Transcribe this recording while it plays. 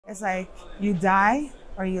It's like you die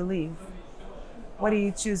or you leave. What do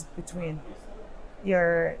you choose between?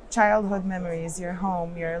 Your childhood memories, your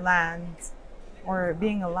home, your land, or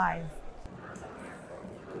being alive?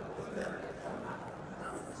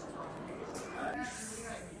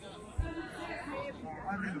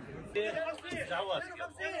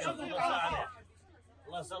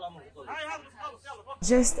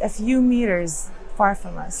 Just a few meters far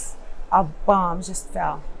from us, a bomb just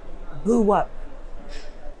fell, blew up.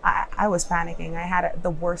 I was panicking. I had the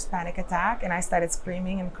worst panic attack and I started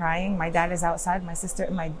screaming and crying. My dad is outside,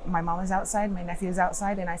 my mom is outside, my nephew is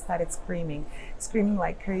outside, and I started screaming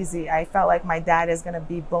like crazy. I felt like my dad is gonna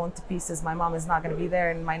be blown to pieces. My mom is not gonna be there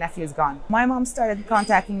and my nephew is gone. My mom started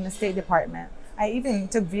contacting the State Department. I even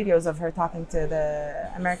took videos of her talking to the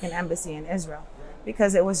American embassy in Israel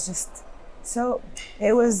because it was just so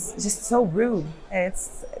rude.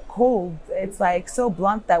 It's cold. It's like so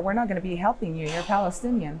blunt that we're not going to be helping you. You're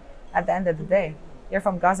Palestinian at the end of the day. You're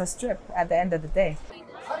from Gaza Strip at the end of the day.